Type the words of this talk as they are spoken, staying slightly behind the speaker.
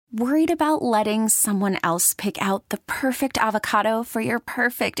Worried about letting someone else pick out the perfect avocado for your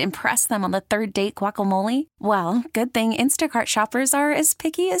perfect impress them on the third date guacamole? Well, good thing Instacart shoppers are as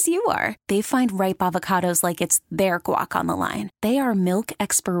picky as you are. They find ripe avocados like it's their guac on the line. They are milk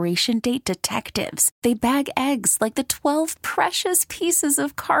expiration date detectives. They bag eggs like the 12 precious pieces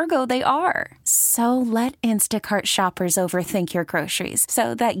of cargo they are. So let Instacart shoppers overthink your groceries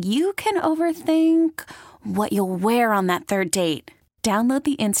so that you can overthink what you'll wear on that third date. Download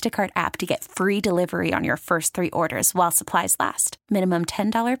the Instacart app to get free delivery on your first 3 orders while supplies last. Minimum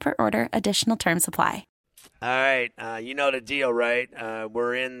 $10 per order. Additional terms apply. All right. You know the deal, right?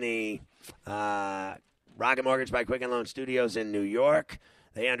 We're in the Rocket Mortgage by Quicken Loan Studios in New York.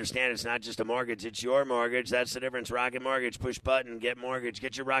 They understand it's not just a mortgage, it's your mortgage. That's the difference. Rocket Mortgage. Push button, get mortgage.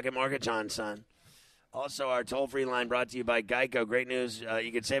 Get your Rocket Mortgage on, son. Also, our toll-free line brought to you by Geico. Great news.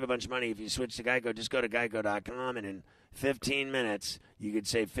 You could save a bunch of money if you switch to Geico. Just go to geico.com, and in 15 minutes, you could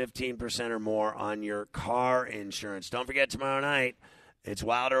save 15% or more on your car insurance. Don't forget, tomorrow night, it's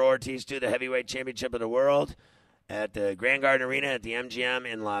Wilder Ortiz 2, the heavyweight championship of the world, at the Grand Garden Arena at the MGM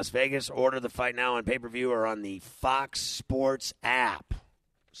in Las Vegas. Order the fight now on pay-per-view or on the Fox Sports app.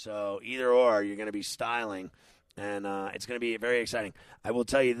 So either or, you're going to be styling, and it's going to be very exciting. I will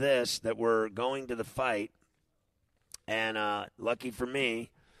tell you this, that we're going to the fight, and lucky for me,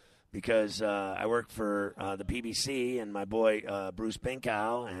 because I work for the PBC and my boy Bruce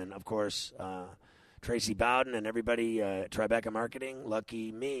Pinkow and, of course, Tracy Bowden and everybody, Tribeca Marketing,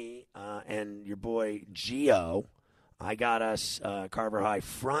 lucky me, and your boy Gio. I got us Carver High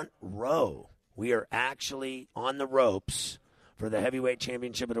front row. We are actually on the ropes for the heavyweight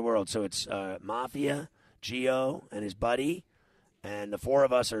championship of the world. So it's Mafia, Gio, and his buddy, and the 4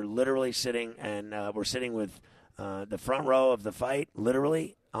 of us are literally sitting, and we're sitting with the front row of the fight,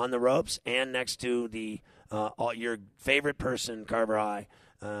 literally, on the ropes, and next to the your favorite person, Carver High,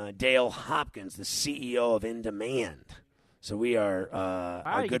 Dale Hopkins, the CEO of In Demand. So we are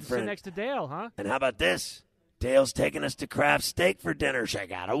our good friend. Sit next to Dale, huh? And how about this? Dale's taking us to Kraft Steak for dinner.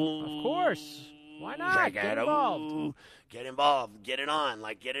 Check out. Ooh, of course. Why not? Get involved. Ooh, get involved. Get it on.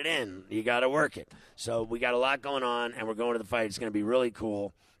 Like, get it in. You got to work it. So we got a lot going on, and we're going to the fight. It's going to be really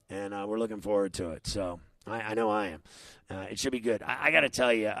cool, and we're looking forward to it. So I know I am. It should be good. I got to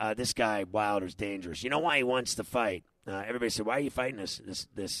tell you, this guy Wilder's dangerous. You know why he wants to fight? Everybody said, "Why are you fighting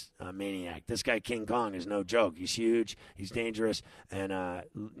this maniac? This guy King Kong is no joke. He's huge. He's dangerous." And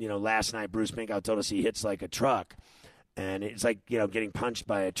last night Bruce Pinkow told us he hits like a truck, and it's like getting punched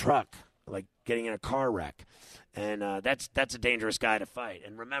by a truck, like getting in a car wreck. And that's a dangerous guy to fight.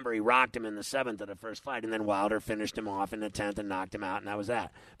 And remember, he rocked him in the 7th of the first fight, and then Wilder finished him off in the 10th and knocked him out, and that was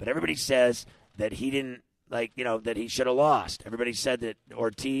that. But everybody says that he didn't. That he should have lost. Everybody said that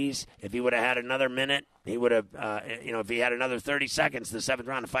Ortiz, if he would have had another minute, he would have, if he had another 30 seconds, the 7th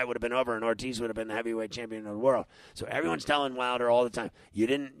round, the fight would have been over, and Ortiz would have been the heavyweight champion of the world. So everyone's telling Wilder all the time,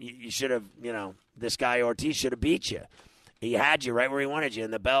 you should have, this guy Ortiz should have beat you. He had you right where he wanted you in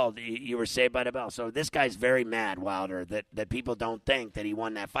the bell. You were saved by the bell. So this guy's very mad, Wilder, that people don't think that he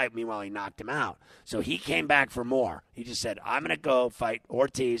won that fight. Meanwhile, he knocked him out. So he came back for more. He just said, I'm going to go fight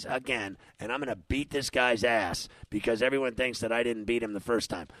Ortiz again, and I'm going to beat this guy's ass because everyone thinks that I didn't beat him the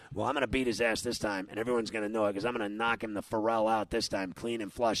first time. Well, I'm going to beat his ass this time, and everyone's going to know it because I'm going to knock him the Pharrell out this time, clean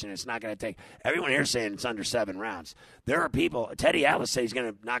and flush, and it's not going to take – everyone here saying it's under 7 rounds. There are people – Teddy Atlas says he's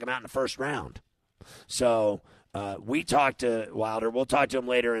going to knock him out in the first round. So – we talked to Wilder. We'll talk to him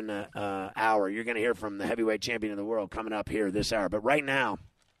later in the hour. You're going to hear from the heavyweight champion of the world coming up here this hour. But right now,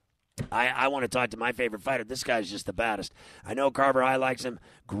 I want to talk to my favorite fighter. This guy's just the baddest. I know Carver High likes him.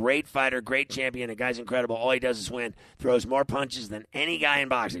 Great fighter, great champion. The guy's incredible. All he does is win. Throws more punches than any guy in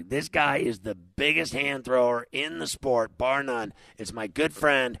boxing. This guy is the biggest hand thrower in the sport, bar none. It's my good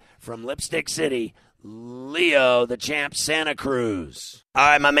friend from Lipstick City, Leo, the champ, Santa Cruz. All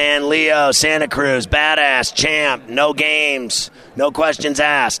right, my man, Leo, Santa Cruz, badass, champ, no games, no questions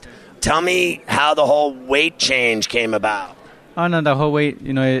asked. Tell me how the whole weight change came about. Oh, no, the whole weight,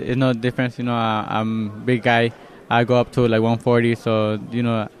 it's no difference. I'm a big guy. I go up to like 140, so,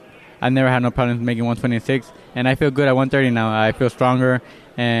 I never had no problems making 126. And I feel good at 130 now. I feel stronger,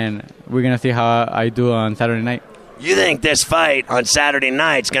 and we're going to see how I do on Saturday night. You think this fight on Saturday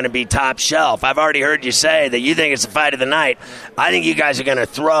night is going to be top shelf. I've already heard you say that you think it's the fight of the night. I think you guys are going to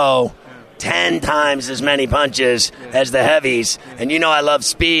throw 10 times as many punches as the heavies. And I love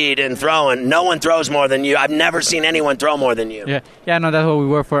speed and throwing. No one throws more than you. I've never seen anyone throw more than you. Yeah, no, that's what we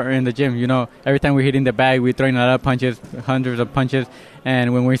work for in the gym. Every time we're hitting the bag, we're throwing a lot of punches, hundreds of punches.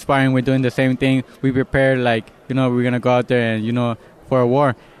 And when we're sparring, we're doing the same thing. We prepare like, we're going to go out there and, for a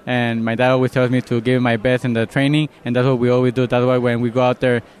war. And my dad always tells me to give my best in the training, and that's what we always do. That's why when we go out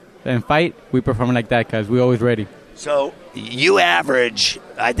there, and fight, we perform like that because we're always ready. So you average,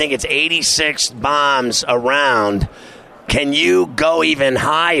 I think it's 86 bombs a round. Can you go even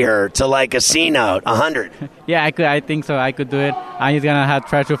higher to like a C note, 100? Yeah, I could. I think so. I could do it. I'm just gonna have to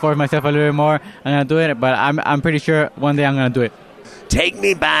try to force myself a little bit more. I'm gonna do it, but I'm pretty sure one day I'm gonna do it. Take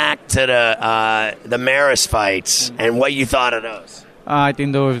me back to the Maris fights and what you thought of those. I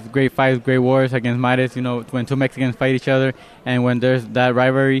think those great fights, great wars against Maris. You know, when two Mexicans fight each other, and when there's that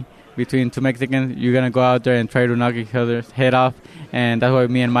rivalry between two Mexicans, you're gonna go out there and try to knock each other's head off. And that's why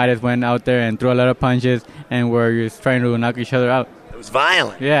me and Maris went out there and threw a lot of punches, and we're just trying to knock each other out. It was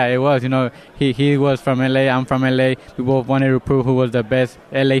violent. Yeah, it was. You know, he was from LA, I'm from LA. We both wanted to prove who was the best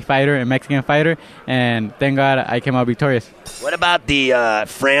LA fighter and Mexican fighter, and thank God I came out victorious. What about the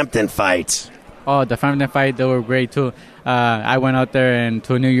Frampton fights? Oh, the Frampton fight, they were great too. I went out there and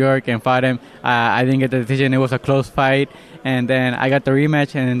to New York and fought him. I didn't get the decision. It was a close fight. And then I got the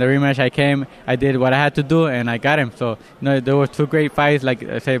rematch, and in the rematch I did what I had to do, and I got him. So, you know, there were two great fights, like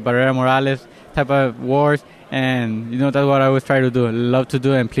I say, Barrera Morales type of wars, and, you know, that's what I always try to do, love to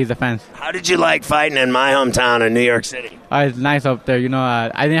do and please the fans. How did you like fighting in my hometown in New York City? It's nice up there, you know.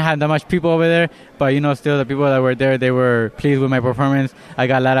 I didn't have that much people over there, but, you know, still the people that were there, they were pleased with my performance. I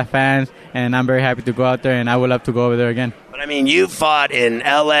got a lot of fans, and I'm very happy to go out there, and I would love to go over there again. But, I mean, you fought in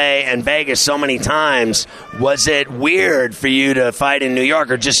L.A. and Vegas so many times. Was it weird for you to fight in New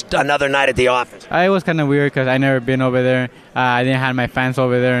York or just another night at the office? It was kind of weird because I never been over there. I didn't have my fans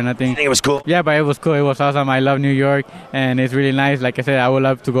over there or nothing. You think it was cool? Yeah, but it was cool. It was awesome. I love New York, and it's really nice. Like I said, I would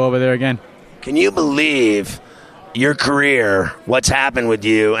love to go over there again. Can you believe your career, what's happened with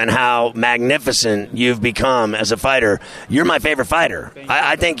you, and how magnificent you've become as a fighter? You're my favorite fighter.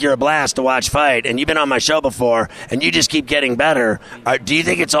 I think you're a blast to watch fight, and you've been on my show before, and you just keep getting better. Do you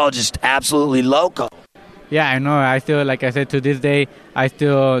think it's all just absolutely loco? Yeah, I know. I still, like I said, to this day, I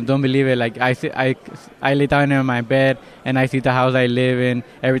still don't believe it. Like, I lay down in my bed, and I see the house I live in,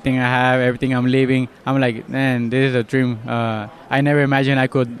 everything I have, everything I'm living. I'm like, man, this is a dream. I never imagined I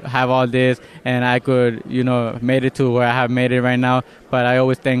could have all this, and I could, you know, made it to where I have made it right now. But I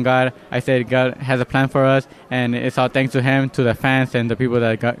always thank God. I said God has a plan for us, and it's all thanks to Him, to the fans, and the people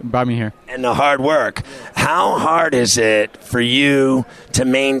that brought me here. And the hard work. How hard is it for you to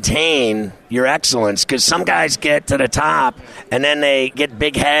maintain your excellence? Because some guys get to the top, and then they get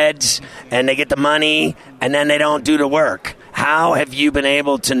big heads, and they get the money, and then they don't do the work. How have you been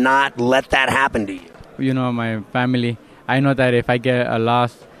able to not let that happen to you? You know, my family, I know that if I get a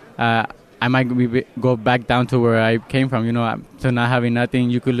loss, I might go back down to where I came from, you know, to not having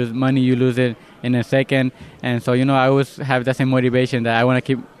nothing. You could lose money, you lose it in a second. And so, you know, I always have that same motivation that I want to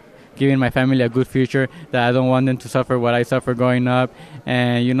keep giving my family a good future, that I don't want them to suffer what I suffered growing up.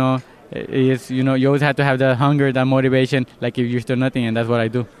 And, you know, you always have to have that hunger, that motivation, like if you're still nothing, and that's what I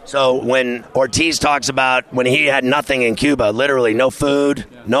do. So when Ortiz talks about when he had nothing in Cuba, literally no food,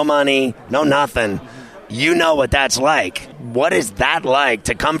 no money, no nothing, you know what that's like. What is that like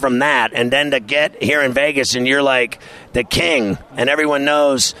to come from that and then to get here in Vegas and you're like the king and everyone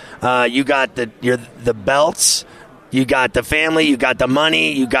knows you got the belts, you got the family, you got the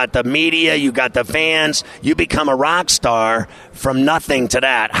money, you got the media, you got the fans. You become a rock star from nothing to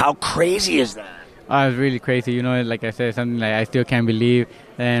that. How crazy is that? Oh, it's really crazy. You know, like I said, something like I still can't believe.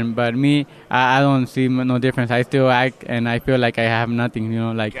 But me, I don't see no difference. I still act, and I feel like I have nothing, you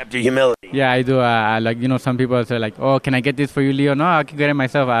know. Like, you have the humility. Yeah, I do. Like, you know, some people say, like, oh, can I get this for you, Leo? No, I can get it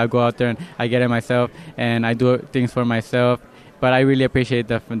myself. I go out there and I get it myself, and I do things for myself. But I really appreciate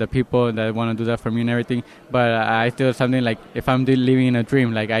the people that want to do that for me and everything. But I still something like, if I'm living in a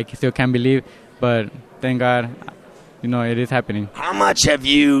dream, like, I still can't believe. But thank God, you know, it is happening. How much have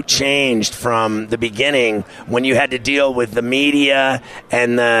you changed from the beginning when you had to deal with the media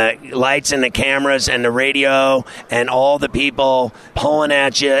and the lights and the cameras and the radio and all the people pulling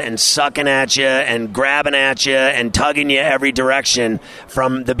at you and sucking at you and grabbing at you and tugging you every direction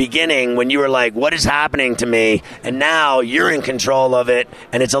from the beginning when you were like, what is happening to me? And now you're in control of it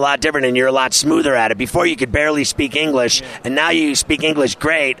and it's a lot different and you're a lot smoother at it. Before you could barely speak English and now you speak English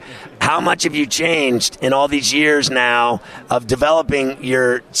great. How much have you changed in all these years now of developing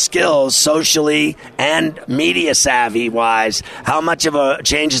your skills socially and media savvy wise? How much of a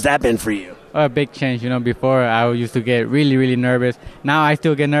change has that been for you? A big change. You know, before I used to get really, really nervous. Now I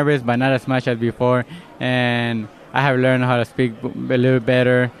still get nervous, but not as much as before. And I have learned how to speak a little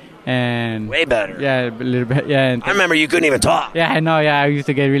better. And way better. Yeah, a little bit. Yeah. And I remember you couldn't even talk. Yeah, I know. Yeah, I used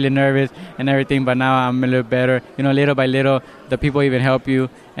to get really nervous and everything, but now I'm a little better. You know, little by little, the people even help you.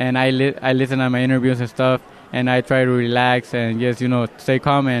 And I listen to my interviews and stuff, and I try to relax and just, you know, stay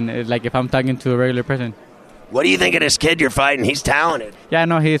calm. And it's like if I'm talking to a regular person. What do you think of this kid you're fighting? He's talented. Yeah,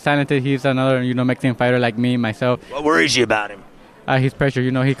 no, he's talented. He's another, Mexican fighter like me, myself. What worries you about him? His pressure,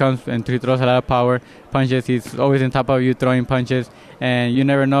 he comes and he throws a lot of power, punches. He's always on top of you throwing punches, and you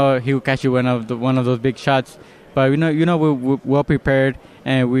never know he will catch you one of those big shots. But we're well prepared,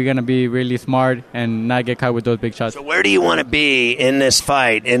 and we're gonna be really smart and not get caught with those big shots. So where do you want to be in this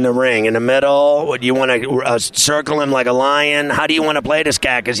fight? In the ring, in the middle? Would you want to circle him like a lion? How do you want to play this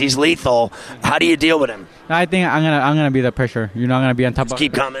guy? Because he's lethal. How do you deal with him? I think I'm gonna be the pressure. I'm gonna be on top.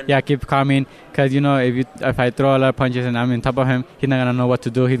 Keep coming. Yeah, keep coming. Because if I throw a lot of punches and I'm on top of him, he's not gonna know what to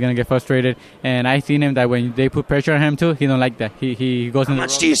do. He's gonna get frustrated. And I seen him that when they put pressure on him too, he don't like that. He goes. How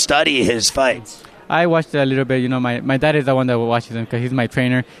much do you study his fights? I watched a little bit. My dad is the one that watches him because he's my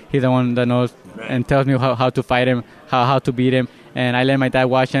trainer. He's the one that knows and tells me how to fight him, how to beat him. And I let my dad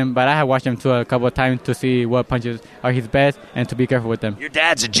watch him, but I have watched him too a couple of times to see what punches are his best and to be careful with them. Your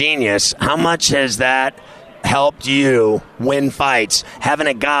dad's a genius. How much has that helped you win fights? Having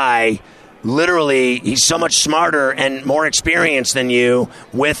a guy, literally, he's so much smarter and more experienced than you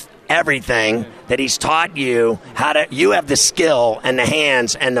with everything that he's taught you you have the skill and the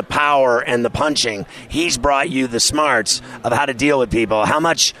hands and the power and the punching. He's brought you the smarts of how to deal with people. How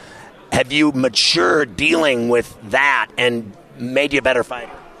much have you matured dealing with that and made you a better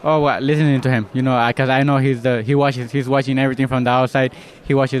fighter? Oh, well, listening to him, because I know he's watching everything from the outside.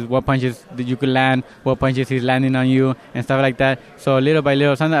 He watches what punches that you could land, what punches he's landing on you, and stuff like that. So little by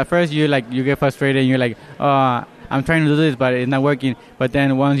little, sometimes at first you get frustrated and you're like, oh, I'm trying to do this, but it's not working. But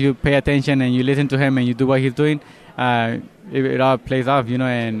then once you pay attention and you listen to him and you do what he's doing, it all plays off,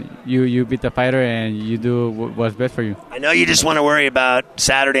 and you beat the fighter and you do what's best for you. I know you just want to worry about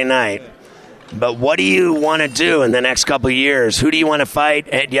Saturday night. But what do you want to do in the next couple of years? Who do you want to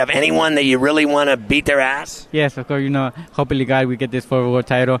fight? Do you have anyone that you really want to beat their ass? Yes, of course. Hopefully, God, we get this world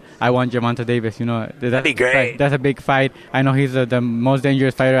title. I want Gervonta Davis. That'd be great. That's a big fight. I know he's the most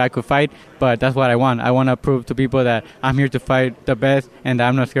dangerous fighter I could fight, but that's what I want. I want to prove to people that I'm here to fight the best and that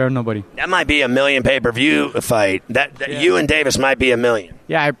I'm not scared of nobody. That might be a $1 million pay-per-view fight. You and Davis might be $1 million.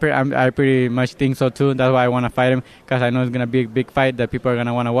 Yeah, I pretty much think so too. That's why I want to fight him, because I know it's going to be a big fight that people are going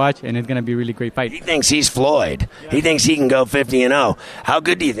to want to watch, and it's going to be a really great fight. He thinks he's Floyd. Yeah. He thinks he can go 50-0. How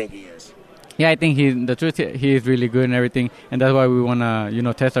good do you think he is? Yeah, I think he is really good and everything, and that's why we want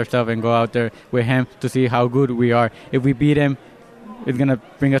to test ourselves and go out there with him to see how good we are. If we beat him, it's going to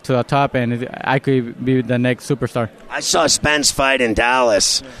bring us to the top, and I could be the next superstar. I saw Spence fight in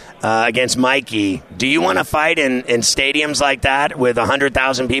Dallas against Mikey. Do you want to fight in stadiums like that with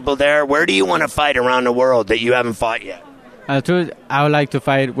 100,000 people there? Where do you want to fight around the world that you haven't fought yet? Truth, I would like to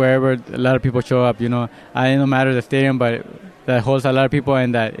fight wherever a lot of people show up. It don't matter the stadium, but that holds a lot of people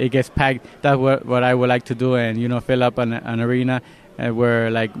and that it gets packed. That's what I would like to do, and fill up an arena where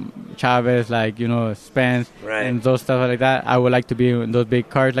like Chavez, like Spence, right, and those stuff like that. I would like to be in those big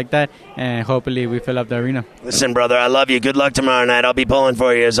cars like that, and hopefully we fill up the arena. Listen, brother, I love you. Good luck tomorrow night. I'll be pulling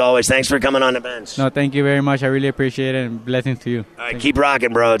for you as always. Thanks for coming on the bench. No, thank you very much. I really appreciate it, and blessings to you. All right, keep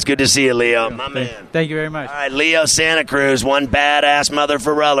rocking, bro. It's good to see you, Leo. My man. Thank you very much. All right, Leo Santa Cruz, one badass mother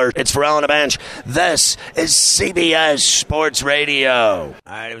Ferreller. It's Ferrell on the bench. This is CBS Sports Radio. All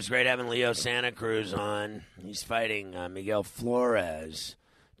right, it was great having Leo Santa Cruz on. He's fighting Miguel Flores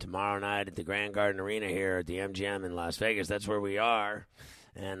tomorrow night at the Grand Garden Arena here at the MGM in Las Vegas. That's where we are.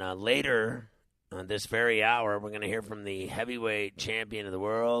 And later on this very hour, we're going to hear from the heavyweight champion of the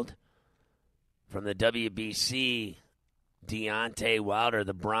world, from the WBC, Deontay Wilder,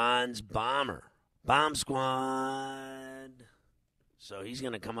 the Bronze Bomber. Bomb Squad. So he's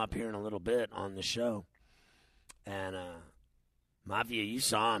going to come up here in a little bit on the show. And Mafia, you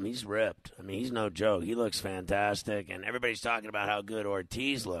saw him. He's ripped. I mean, he's no joke. He looks fantastic. And everybody's talking about how good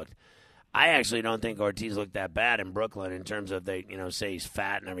Ortiz looked. I actually don't think Ortiz looked that bad in Brooklyn in terms of they, say he's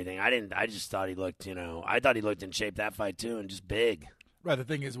fat and everything. I just thought he looked, I thought he looked in shape that fight too and just big. Right. The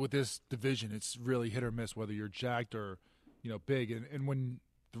thing is with this division, it's really hit or miss whether you're jacked or, big. And when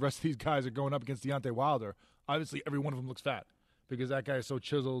the rest of these guys are going up against Deontay Wilder, obviously every one of them looks fat because that guy is so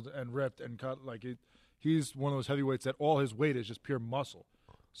chiseled and ripped and cut like it. He's one of those heavyweights that all his weight is just pure muscle.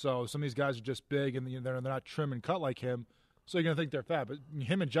 So some of these guys are just big and they're not trim and cut like him. So you're going to think they're fat. But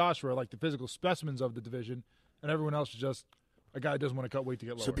him and Joshua are like the physical specimens of the division, and everyone else is just a guy who doesn't want to cut weight to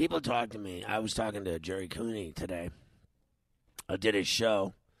get lower. So people talk to me. I was talking to Jerry Cooney today. I did his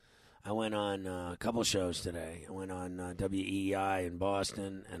show. I went on a couple shows today. I went on WEI in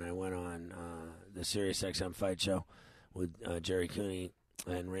Boston, and I went on the SiriusXM Fight Show with Jerry Cooney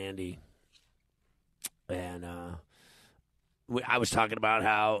and Randy. And I was talking about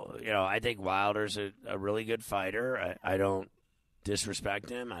how, I think Wilder's a really good fighter. I don't disrespect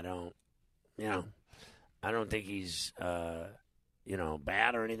him. I don't, I don't think he's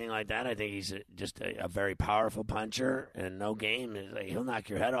bad or anything like that. I think he's just a very powerful puncher, and no game is like, he'll knock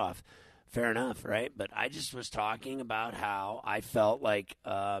your head off. Fair enough, right? But I just was talking about how I felt like,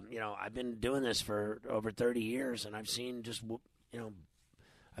 I've been doing this for over 30 years, and I've seen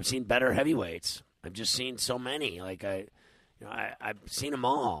I've seen better heavyweights. I've just seen so many. Like I've seen them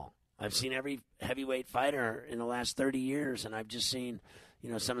all. I've seen every heavyweight fighter in the last 30 years, and I've just seen,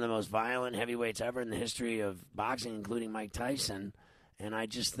 some of the most violent heavyweights ever in the history of boxing, including Mike Tyson. And I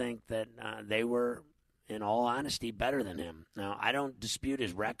just think that they were, in all honesty, better than him. Now, I don't dispute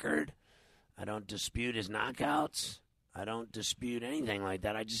his record. I don't dispute his knockouts. I don't dispute anything like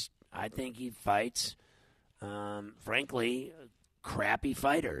that. I think he fights, frankly, crappy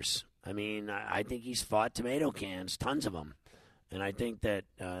fighters. I mean, I think he's fought tomato cans, tons of them. And I think that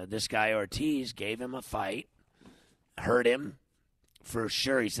this guy Ortiz gave him a fight, hurt him. For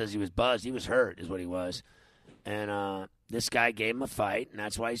sure, he says he was buzzed. He was hurt is what he was. And this guy gave him a fight, and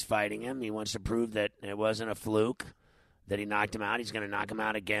that's why he's fighting him. He wants to prove that it wasn't a fluke, that he knocked him out. He's going to knock him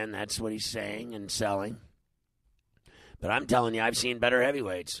out again. That's what he's saying and selling. But I'm telling you, I've seen better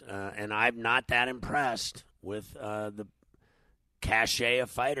heavyweights, and I'm not that impressed with the cachet of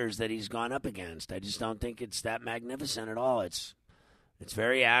fighters that he's gone up against. I just don't think it's that magnificent at all. It's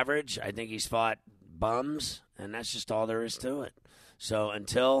very average. I think he's fought bums, and that's just all there is to it. So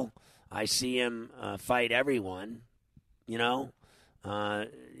until I see him fight everyone, they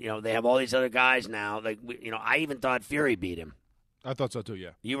have all these other guys now. Like, I even thought Fury beat him. I thought so too,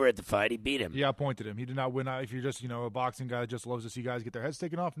 yeah. You were at the fight. He beat him. Yeah, I pointed him. He did not win. If you're just, a boxing guy that just loves to see guys get their heads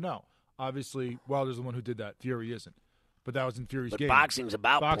taken off, no. Obviously, Wilder's the one who did that. Fury isn't. But that was in Fury's game. Boxing's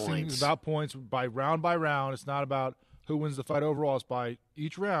about points. Boxing is about points by round. It's not about who wins the fight overall. It's by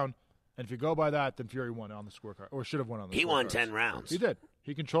each round. And if you go by that, then Fury won on the scorecard, or should have won on the scorecard. He won 10 rounds. He did.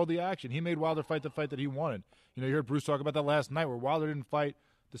 He controlled the action. He made Wilder fight the fight that he wanted. You heard Bruce talk about that last night, where Wilder didn't fight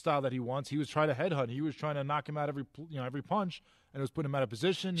the style that he wants. He was trying to headhunt. He was trying to knock him out every punch, and it was putting him out of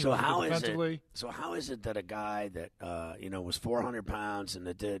position. So how is it that a guy that was 400 pounds and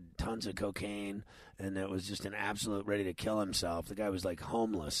that did tons of cocaine and that was just an absolute ready to kill himself? The guy was like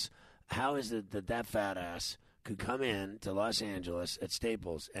homeless. How is it that fat ass could come in to Los Angeles at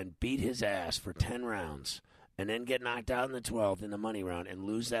Staples and beat his ass for 10 rounds and then get knocked out in the 12th in the money round and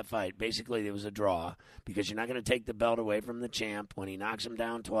lose that fight? Basically, it was a draw because you're not going to take the belt away from the champ when he knocks him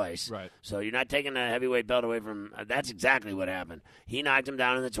down twice. Right. So you're not taking the heavyweight belt away from that's exactly what happened. He knocked him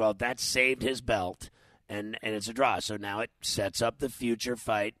down in the 12th. That saved his belt, and it's a draw. So now it sets up the future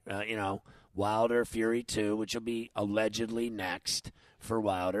fight, Wilder, Fury 2, which will be allegedly next for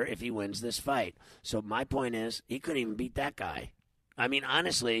Wilder if he wins this fight. So my point is, he couldn't even beat that guy. I mean,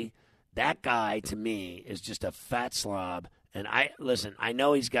 honestly, that guy to me is just a fat slob. And I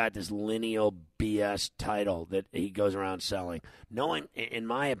know he's got this lineal BS title that he goes around selling. In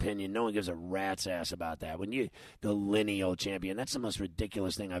my opinion, no one gives a rat's ass about that. The lineal champion, that's the most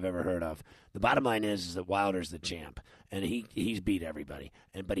ridiculous thing I've ever heard of. The bottom line is that Wilder's the champ, and he's beat everybody,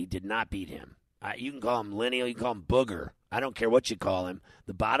 but he did not beat him. You can call him lineal, you can call him booger. I don't care what you call him.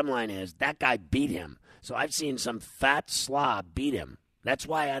 The bottom line is that guy beat him. So I've seen some fat slob beat him. That's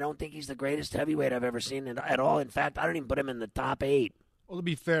why I don't think he's the greatest heavyweight I've ever seen at all. In fact, I don't even put him in the top 8. Well, to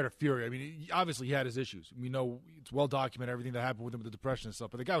be fair to Fury, I mean, obviously he had his issues. We know it's well documented, everything that happened with him with the depression and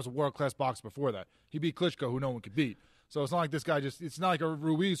stuff. But the guy was a world-class boxer before that. He beat Klitschko, who no one could beat. So it's not like this guy it's not like a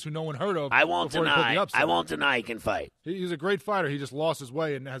Ruiz who no one heard of. I won't deny he can fight. He's a great fighter. He just lost his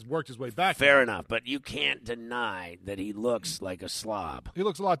way and has worked his way back. Fair enough, but you can't deny that he looks like a slob. He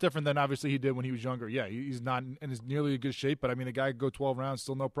looks a lot different than obviously he did when he was younger. Yeah, he's not in as nearly a good shape, but I mean, a guy could go 12 rounds,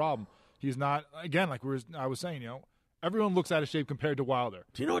 still no problem. He's not, again, like I was saying, everyone looks out of shape compared to Wilder.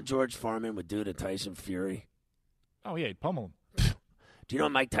 Do you know what George Foreman would do to Tyson Fury? Oh, yeah, he'd pummel him. Do you know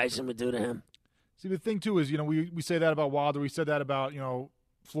what Mike Tyson would do to him? See, the thing, too, is, we say that about Wilder. We said that about,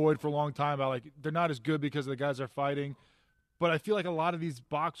 Floyd for a long time, about, like, they're not as good because the guys are fighting. But I feel like a lot of these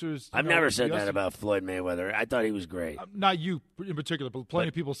boxers... I've never said that about Floyd Mayweather. I thought he was great. Not you in particular, but plenty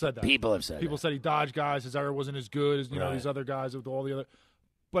of people said that. People have said People said he dodged guys. His error wasn't as good as, these other guys with all the other...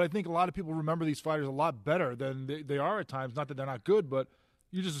 But I think a lot of people remember these fighters a lot better than they are at times. Not that they're not good, but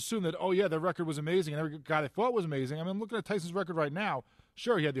you just assume that, oh, yeah, their record was amazing, and every guy they fought was amazing. I mean, I'm looking at Tyson's record right now.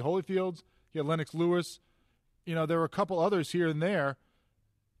 Sure, he had the Holyfields. He had Lennox Lewis. There were a couple others here and there.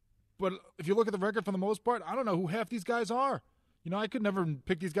 But if you look at the record for the most part, I don't know who half these guys are. I could never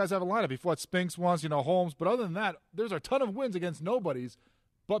pick these guys out of a lineup. He fought Spinks once, Holmes. But other than that, there's a ton of wins against nobodies.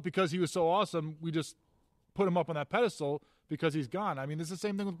 But because he was so awesome, we just put him up on that pedestal because he's gone. I mean, it's the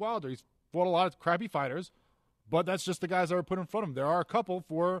same thing with Wilder. He's fought a lot of crappy fighters, but that's just the guys that were put in front of him. There are a couple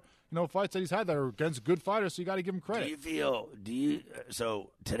for fights that he's had that are against good fighters, so you got to give him credit.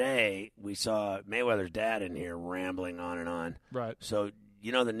 So today we saw Mayweather's dad in here rambling on and on. Right. So,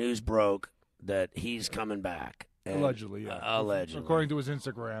 the news broke that he's coming back. Allegedly, yeah. Allegedly. According to his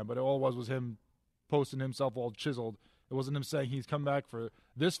Instagram, but it all was him posting himself all chiseled. It wasn't him saying he's come back for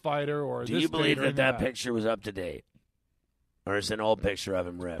this fighter or Do this you believe date or that anything picture was up to date? Or is it an old picture of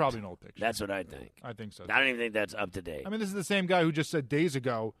him ripped? Probably an old picture. That's what I think. I think so. I don't even think that's up to date. I mean, this is the same guy who just said days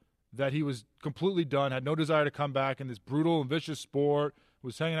ago that he was completely done, had no desire to come back in this brutal and vicious sport,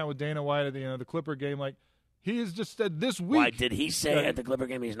 was hanging out with Dana White at the Clipper game. Like, he has just said this week. Why did he say at the Clipper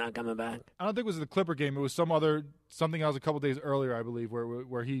game he's not coming back? I don't think it was the Clipper game. It was something else a couple days earlier, I believe,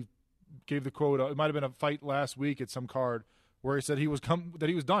 where he gave the quote. It might have been a fight last week at some card where he said he was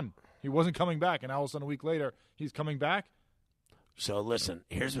done. He wasn't coming back, and all of a sudden a week later he's coming back. So listen,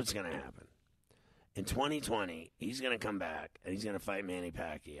 here's what's going to happen. In 2020, he's going to come back, and he's going to fight Manny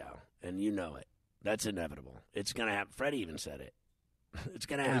Pacquiao, and you know it. That's inevitable. It's going to happen. Freddie even said it. It's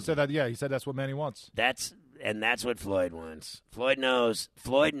going to happen. He said that. Yeah, he said that's what Manny wants. That's what Floyd wants. Floyd knows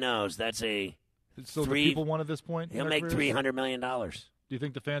that's a. So the people want at this point. He'll make $300 million. Do you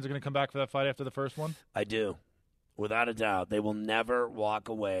think the fans are going to come back for that fight after the first one? I do. Without a doubt, they will never walk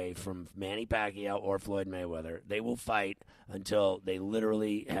away from Manny Pacquiao or Floyd Mayweather. They will fight until they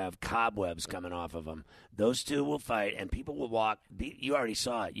literally have cobwebs coming off of them. Those two will fight, and people will walk. You already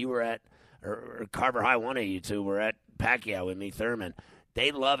saw it. You were at, or Carver High, one of you two were at Pacquiao with me, Thurman.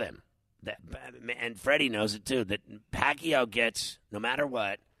 They love him. And Freddie knows it, too, that Pacquiao gets, no matter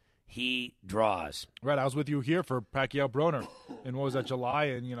what, he draws. Right, I was with you here for Pacquiao-Broner in, what was that, July?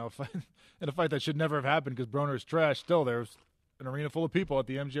 And, in a fight that should never have happened because Broner's trash, still there's an arena full of people at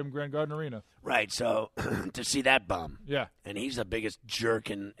the MGM Grand Garden Arena. Right, so to see that bum. Yeah. And he's the biggest jerk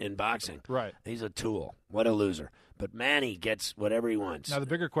in boxing. Right. He's a tool. What a loser. But Manny gets whatever he wants. Now, the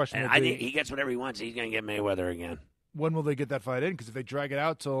bigger question and will I be, think he gets whatever he wants. He's going to get Mayweather again. When will they get that fight in? Because if they drag it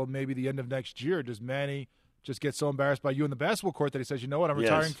out till maybe the end of next year, does Manny just get so embarrassed by you in the basketball court that he says, you know what, I'm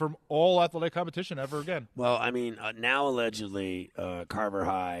retiring from all athletic competition ever again? Well, I mean, now allegedly Carver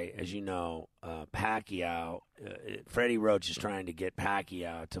High, as you know, Pacquiao, Freddie Roach is trying to get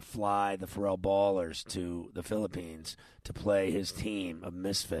Pacquiao to fly the Pharrell Ballers to the Philippines to play his team of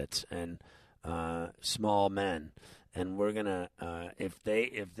misfits and small men. And we're gonna if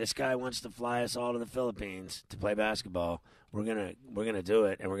this guy wants to fly us all to the Philippines to play basketball, we're gonna do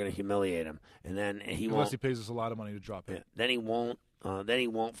it, and we're gonna humiliate him. And then unless he pays us a lot of money to drop it. Then he won't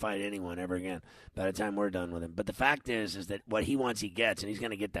fight anyone ever again by the time we're done with him. But the fact is that what he wants, he gets, and he's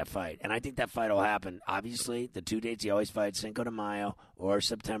going to get that fight. And I think that fight will happen. Obviously, the two dates he always fights, Cinco de Mayo or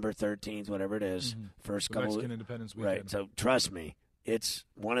September 13th, whatever it is. Mm-hmm. First the couple Mexican Independence Weekend. Right. So trust me, it's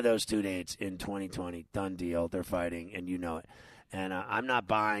one of those two dates in 2020. Done deal. They're fighting, and you know it. And I'm not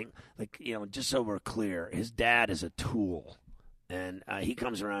buying, just so we're clear, his dad is a tool. And he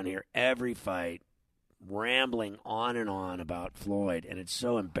comes around here every fight rambling on and on about Floyd, and it's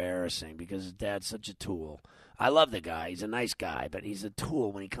so embarrassing because his dad's such a tool. I love the guy. He's a nice guy, but he's a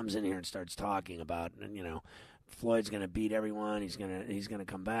tool when he comes in here and starts talking about, Floyd's going to beat everyone. He's going to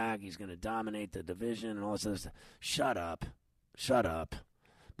come back. He's going to dominate the division and all this other stuff. Shut up.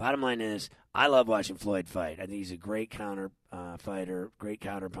 Bottom line is, I love watching Floyd fight. I think he's a great counter fighter, great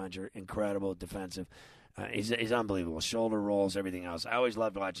counter puncher, incredible defensive. He's unbelievable. Shoulder rolls, everything else. I always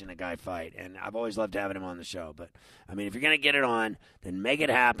loved watching a guy fight, and I've always loved having him on the show. But, I mean, if you're going to get it on, then make it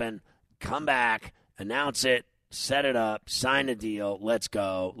happen. Come back, announce it, set it up, sign the deal, let's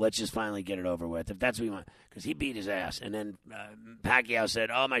go. Let's just finally get it over with, if that's what you want. Because he beat his ass. And then Pacquiao said,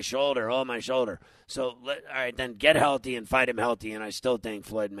 oh, my shoulder. So, all right, then get healthy and fight him healthy, and I still think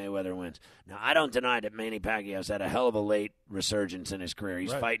Floyd Mayweather wins. Now, I don't deny that Manny Pacquiao's had a hell of a late resurgence in his career.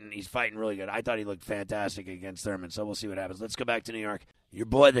 He's fighting really good. I thought he looked fantastic against Thurman, so we'll see what happens. Let's go back to New York. Your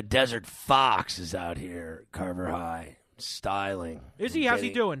boy, the Desert Fox, is out here, Carver High, styling. Is he? How's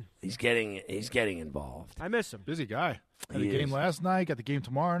he doing? He's getting involved. I miss him. Busy guy. Had a game last night, got the game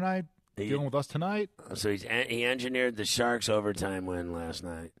tomorrow night. Dealing with us tonight. So he engineered the Sharks' overtime win last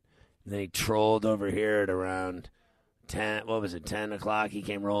night. And then he trolled over here at around 10. What was it? 10 o'clock. He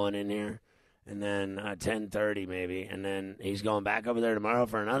came rolling in here, and then 10:30 maybe, and then he's going back over there tomorrow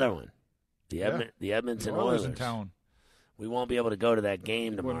for another one. The Edmonton Oilers in town. We won't be able to go to that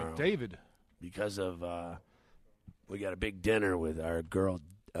game tomorrow, David, because of we got a big dinner with our girl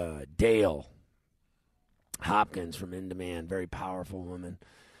Dale Hopkins from In Demand, very powerful woman.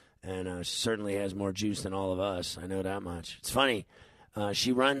 And certainly has more juice than all of us. I know that much. It's funny.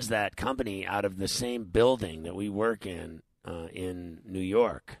 She runs that company out of the same building that we work in New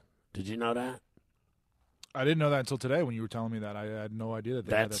York. Did you know that? I didn't know that until today when you were telling me that. I had no idea that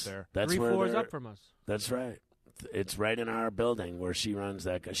they had that there. That's 3 where floors up from us. That's right. It's right in our building where she runs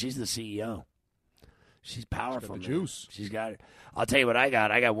that. She's the CEO. She's powerful. She's got the juice. She's got it. I'll tell you what I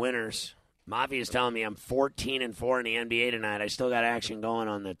got. I got winners. Mafia is telling me I'm 14-4 in the NBA tonight. I still got action going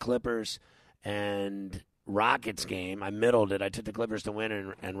on the Clippers and Rockets game. I middled it. I took the Clippers to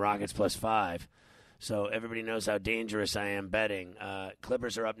win and Rockets +5. So everybody knows how dangerous I am betting.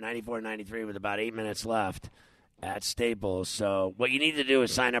 Clippers are up 94-93 with about 8 minutes left at Staples. So what you need to do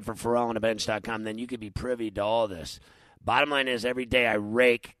is sign up for PharrellOnTheBench.com. Then you could be privy to all this. Bottom line is every day I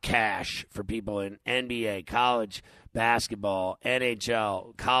rake cash for people in NBA, college basketball,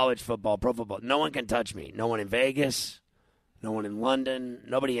 NHL, college football, pro football. No one can touch me. No one in Vegas. No one in London,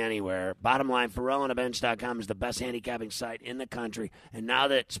 nobody anywhere. Bottom line, PharrellOnTheBench.com is the best handicapping site in the country. And now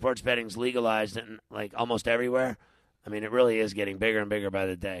that sports betting's legalized in like almost everywhere, I mean, it really is getting bigger and bigger by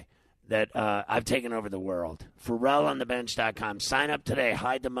the day, that I've taken over the world. PharrellOnTheBench.com. Sign up today.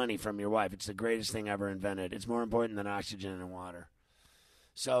 Hide the money from your wife. It's the greatest thing ever invented. It's more important than oxygen and water.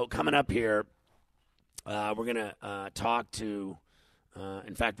 So coming up here, we're going to talk to,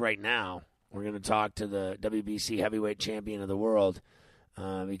 in fact, right now, we're going to talk to the WBC heavyweight champion of the world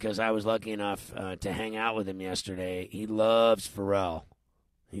because I was lucky enough to hang out with him yesterday. He loves Pharrell.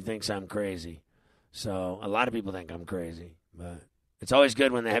 He thinks I'm crazy. So a lot of people think I'm crazy. But it's always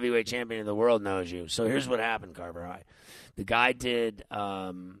good when the heavyweight champion of the world knows you. So here's what happened, Carver High. The guy did,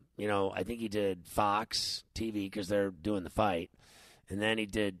 I think he did Fox TV because they're doing the fight. And then he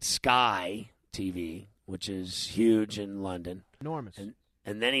did Sky TV, which is huge in London. Enormous.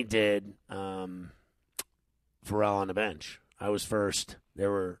 And then he did Pharrell on the Bench. I was first.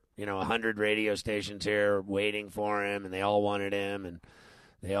 There were, 100 radio stations here waiting for him, and they all wanted him, and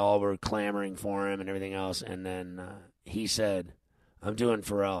they all were clamoring for him and everything else. And then he said, I'm doing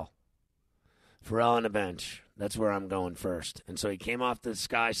Pharrell. Pharrell on the Bench. That's where I'm going first. And so he came off the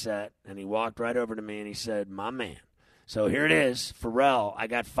Sky set, and he walked right over to me, and he said, my man. So here it is, Pharrell. I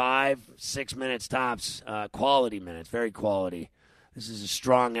got 5-6 minutes tops, quality minutes, very quality. This is a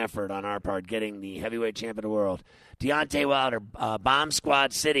strong effort on our part, getting the heavyweight champion of the world. Deontay Wilder, Bomb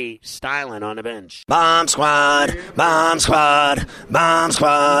Squad City, styling on the bench. Bomb Squad, Bomb Squad, Bomb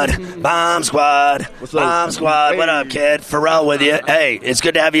Squad, Bomb Squad, Bomb Squad. What up, kid? Pharrell with you. Hey, it's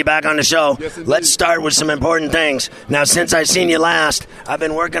good to have you back on the show. Yes, let's start with some important things. Now, since I seen you last, I've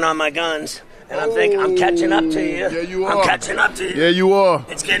been working on my guns. And I'm catching up to you. Yeah, you are. I'm catching up to you. Yeah, you are.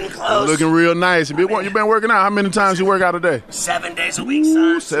 It's getting close. You're looking real nice. You've been working out. How many times you work out a day? 7 days a week,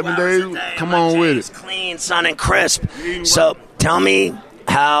 son. 7 days. Come on with it. Clean, son, and crisp. So tell me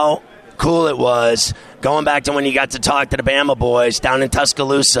how cool it was going back to when you got to talk to the Bama boys down in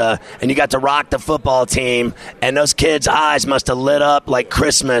Tuscaloosa and you got to rock the football team, and those kids' eyes must have lit up like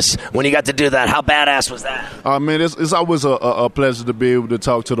Christmas when you got to do that. How badass was that? Man, it's always a pleasure to be able to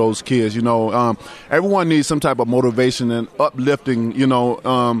talk to those kids. Everyone needs some type of motivation and uplifting,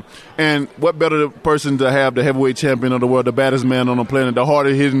 and what better person to have the heavyweight champion of the world, the baddest man on the planet, the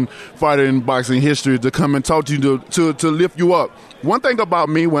hardest hitting fighter in boxing history, to come and talk to you to lift you up. One thing about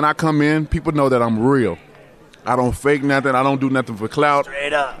me, when I come in, people know that I'm real. I don't fake nothing. I don't do nothing for clout.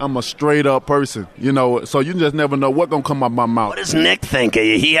 Straight up. I'm a straight up person, so you just never know what's going to come out my mouth. What does Nick think of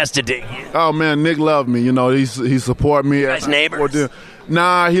you? He has to dig you. Oh, man, Nick loved me. He support me. You guys neighbors?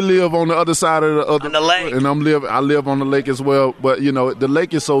 Nah, he live on the other side of on the lake. And I live on the lake as well. But, the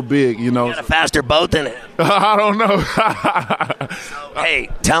lake is so big, You got a faster boat than him. I don't know. So, hey,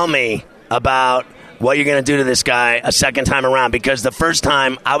 tell me about what you're going to do to this guy a second time around, because the first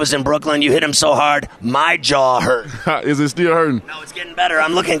time I was in Brooklyn, you hit him so hard, my jaw hurt. Is it still hurting? No, it's getting better.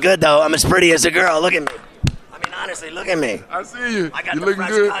 I'm looking good, though. I'm as pretty as a girl. Look at me. Honestly, look at me. I see you. I got you looking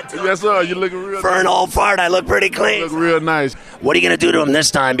good. Yes, sir. You looking real For nice. an old fart, I look pretty clean. You look real nice. What are you going to do to him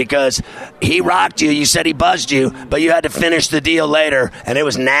this time? Because he rocked you. You said he buzzed you, but you had to finish the deal later, and it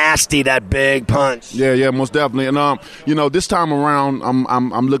was nasty, that big punch. Yeah, most definitely. And this time around,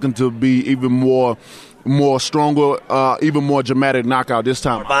 I'm looking to be even more stronger, even more dramatic knockout this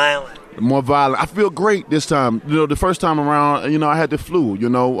time. More violent. I feel great this time. The first time around, I had the flu.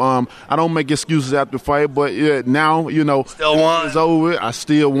 I don't make excuses after the fight, but now, still won. It's over. I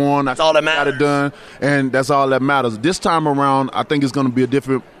still won. That's all that matters. Got it done, and that's all that matters. This time around, I think it's going to be a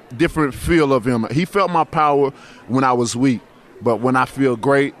different feel of him. He felt my power when I was weak. But when I feel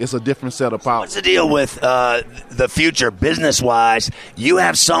great, it's a different set of power. What's the deal with the future business-wise? You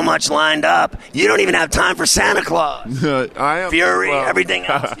have so much lined up. You don't even have time for Santa Claus. I am. Fury, everything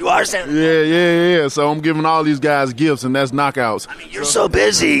else. You are Santa Claus. Yeah. So I'm giving all these guys gifts, and that's knockouts. I mean, you're so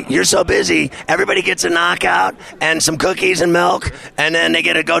busy. Everybody gets a knockout and some cookies and milk, and then they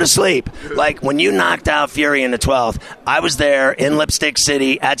get to go to sleep. Like when you knocked out Fury in the 12th, I was there in Lipstick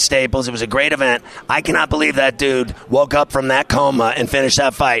City at Staples. It was a great event. I cannot believe that dude woke up from that coma and finished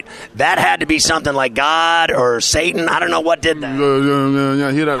that fight. That had to be something like God or Satan. I don't know what did that.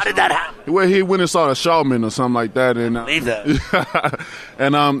 Yeah. How did that happen? Well, he went and saw a shaman or something like that, and I believe that.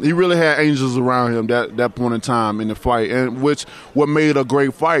 and he really had angels around him that point in time in the fight, and what made a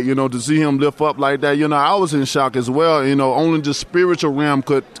great fight. To see him lift up like that. I was in shock as well. Only the spiritual realm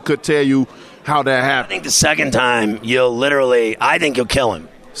could tell you how that happened. I think the second time you'll kill him.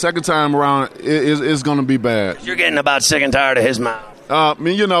 Second time around, it's going to be bad. You're getting about sick and tired of his mouth. I'm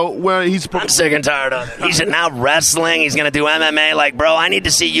sick and tired of it. He's now wrestling. He's going to do MMA. Like, bro, I need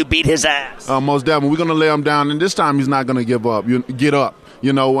to see you beat his ass. Most definitely. We're going to lay him down, and this time he's not going to give up. Get up.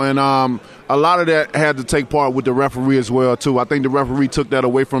 And a lot of that had to take part with the referee as well, too. I think the referee took that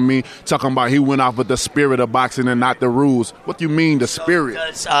away from me, talking about he went off with the spirit of boxing and not the rules. What do you mean, the spirit?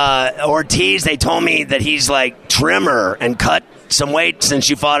 Ortiz, they told me that he's like trimmer and cut some weight since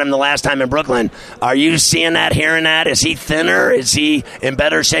you fought him the last time in Brooklyn. Are you seeing that, hearing that? Is he thinner? Is he in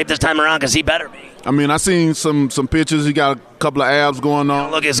better shape this time around? Because he better be. I seen some pictures. He got a couple of abs going on.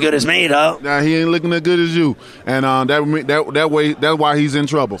 Don't look as good as me, though. Nah, he ain't looking as good as you. And that's why he's in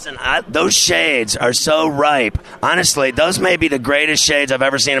trouble. Listen, those shades are so ripe. Honestly, those may be the greatest shades I've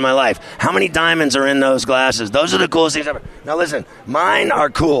ever seen in my life. How many diamonds are in those glasses? Those are the coolest things ever. Now, listen, mine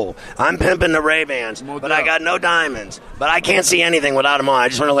are cool. I'm pimping the Ray-Bans, but I got no diamonds. But I can't see anything without them on. I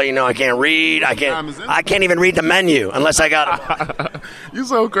just want to let you know I can't read. I can't even read the menu unless I got them. You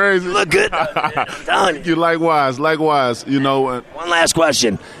so crazy. You look good, I'm telling you. Likewise. One last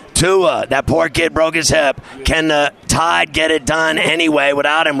question. Tua, that poor kid broke his hip. Can the Tide get it done anyway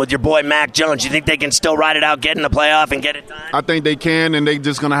without him with your boy Mac Jones? You think they can still ride it out, get in the playoff, and get it done? I think they can, and they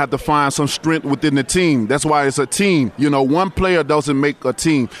just going to have to find some strength within the team. That's why it's a team. One player doesn't make a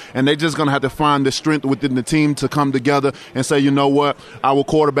team, and they're just going to have to find the strength within the team to come together and say, you know what, our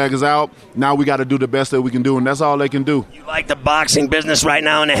quarterback is out. Now we got to do the best that we can do, and that's all they can do. You like the boxing business right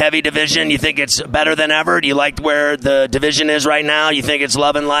now in the heavy division? You think it's better than ever? Do you like where the division is right now? You think it's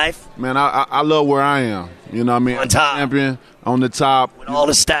love and life? Man, I love where I am. On top. Champion, on the top. With all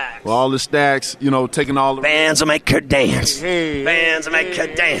the stacks. With all the stacks, taking all the... Bands will make her dance. Bands will make her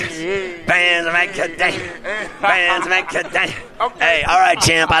dance. Bands will make her dance. Bands will make her dance. Hey, all right,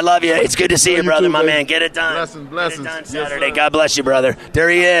 champ, I love you. It's good to see you, brother, my man. Get it done. Blessings. Get it done Saturday. Yes, God bless you, brother. There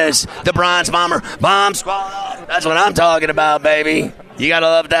he is, the Bronze Bomber. Bomb Squad. That's what I'm talking about, baby. You got to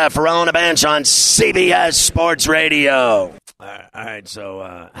love that. Pharrell on the bench on CBS Sports Radio. All right,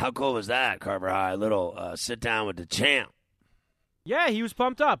 so how cool was that, Carver High? A little sit down with the champ. Yeah, he was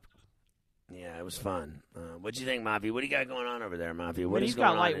pumped up. Yeah, it was fun. What'd you think, Mafi? What do you got going on over there, Mafi? He's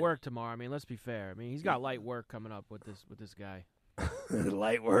got light work tomorrow. Let's be fair. He's got light work coming up with this guy.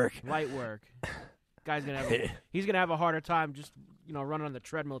 Light work. Light work. Guy's he's gonna have a harder time just running on the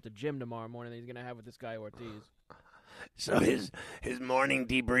treadmill at the gym tomorrow morning than he's gonna have with this guy Ortiz. So his morning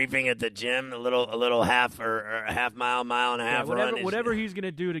debriefing at the gym, a little half or half mile and a half run. Whatever he's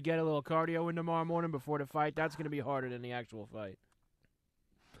gonna do to get a little cardio in tomorrow morning before the fight, that's gonna be harder than the actual fight.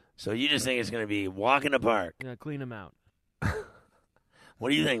 So you just think it's gonna be walk in the park? Clean him out. What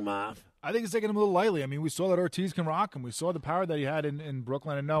do you think, Mav? I think it's taking him a little lightly. We saw that Ortiz can rock him. We saw the power that he had in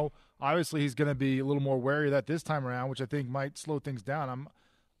Brooklyn. And no, obviously he's going to be a little more wary of that this time around, which I think might slow things down.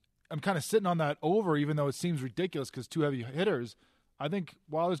 I'm kind of sitting on that over, even though it seems ridiculous because two heavy hitters. I think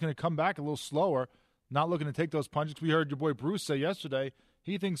Wilder's going to come back a little slower, not looking to take those punches. We heard your boy Bruce say yesterday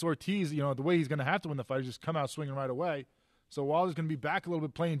he thinks Ortiz, the way he's going to have to win the fight is just come out swinging right away. So Wilder's going to be back a little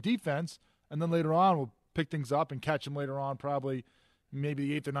bit playing defense, and then later on we'll pick things up and catch him later on, probably maybe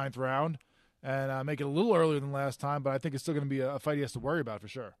the 8th or 9th round, and make it a little earlier than last time, but I think it's still going to be a fight he has to worry about for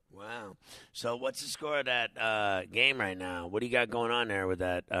sure. Wow. So what's the score of that game right now? What do you got going on there with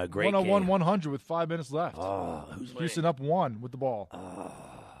that great 101, game? 100 with 5 minutes left. Oh, who's Houston up 1 with the ball. Oh.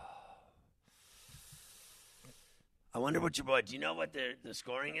 I wonder what your boy – do you know what the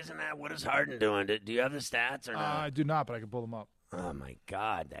scoring is in that? What is Harden doing? Do you have the stats or not? I do not, but I can pull them up. Oh, my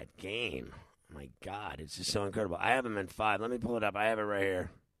God, that game. My God, it's just so incredible. I have him in 5. Let me pull it up. I have it right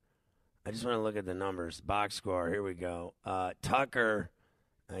here. I just want to look at the numbers. Box score. Here we go. Tucker,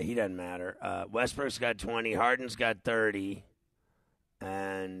 he doesn't matter. Westbrook's got 20. Harden's got 30.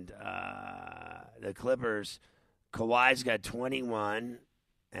 And the Clippers, Kawhi's got 21,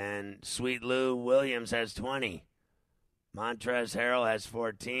 and Sweet Lou Williams has 20. Montrezl Harrell has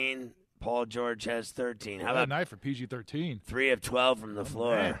 14. Paul George has 13. How about a night for PG-13? 3 of 12 from the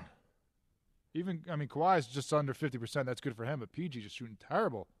floor. Man. Kawhi's just under 50%. That's good for him, but PG just shooting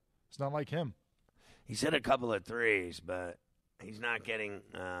terrible. It's not like him. He's hit a couple of threes, but he's not getting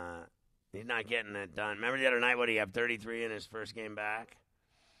it done. Remember the other night when he had 33 in his first game back?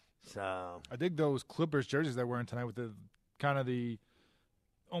 So I dig those Clippers jerseys they're wearing tonight with the kind of the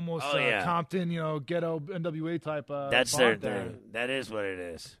almost yeah. Compton, ghetto NWA type. That's their font there. thing. That is what it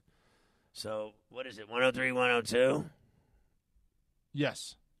is. So what is it? 103, 102?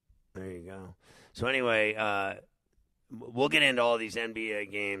 Yes. There you go. So anyway, we'll get into all these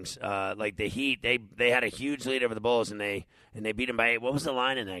NBA games. Like the Heat, they had a huge lead over the Bulls, and they beat them by 8. What was the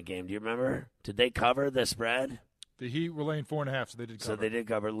line in that game? Do you remember? Did they cover the spread? The Heat were laying 4.5, so they did cover. So they did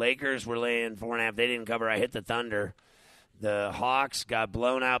cover. Lakers were laying 4.5. They didn't cover. I hit the Thunder. The Hawks got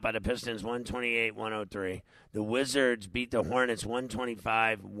blown out by the Pistons 128-103. The Wizards beat the Hornets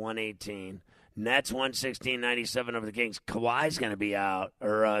 125-118. Nets 116-97 over the Kings. Kawhi's going to be out.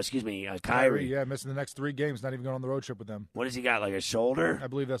 Kyrie. Yeah, missing the next 3 games. Not even going on the road trip with them. What has he got, like a shoulder? I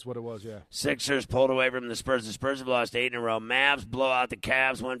believe that's what it was, yeah. Sixers pulled away from the Spurs. The Spurs have lost 8 in a row. Mavs blow out the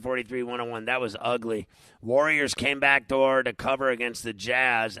Cavs 143-101. That was ugly. Warriors came back door to cover against the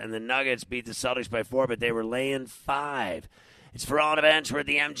Jazz, and the Nuggets beat the Celtics by 4, but they were laying 5. It's For All on the Bench. We're at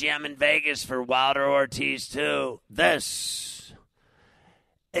the MGM in Vegas for Wilder Ortiz 2. This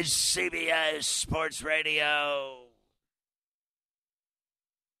is CBS Sports Radio.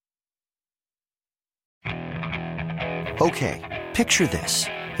 Okay, picture this.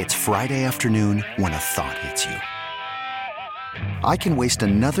 It's Friday afternoon when a thought hits you. I can waste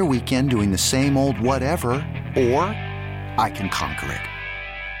another weekend doing the same old whatever, or I can conquer it.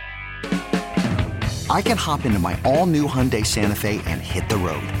 I can hop into my all-new Hyundai Santa Fe and hit the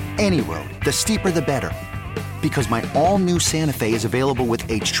road. Any road. The steeper, the better. Because my all-new Santa Fe is available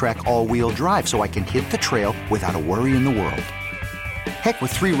with H-Track all-wheel drive, so I can hit the trail without a worry in the world. Heck,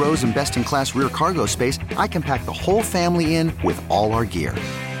 with 3 rows and best-in-class rear cargo space, I can pack the whole family in with all our gear.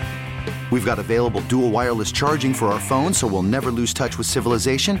 We've got available dual wireless charging for our phones, so we'll never lose touch with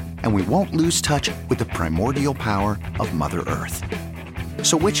civilization, and we won't lose touch with the primordial power of Mother Earth.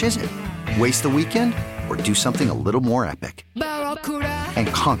 So which is it? Waste the weekend or do something a little more epic? And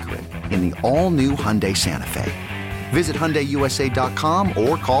conquer it in the all-new Hyundai Santa Fe. Visit HyundaiUSA.com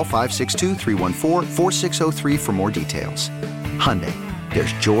or call 562-314-4603 for more details. Hyundai,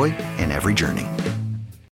 there's joy in every journey.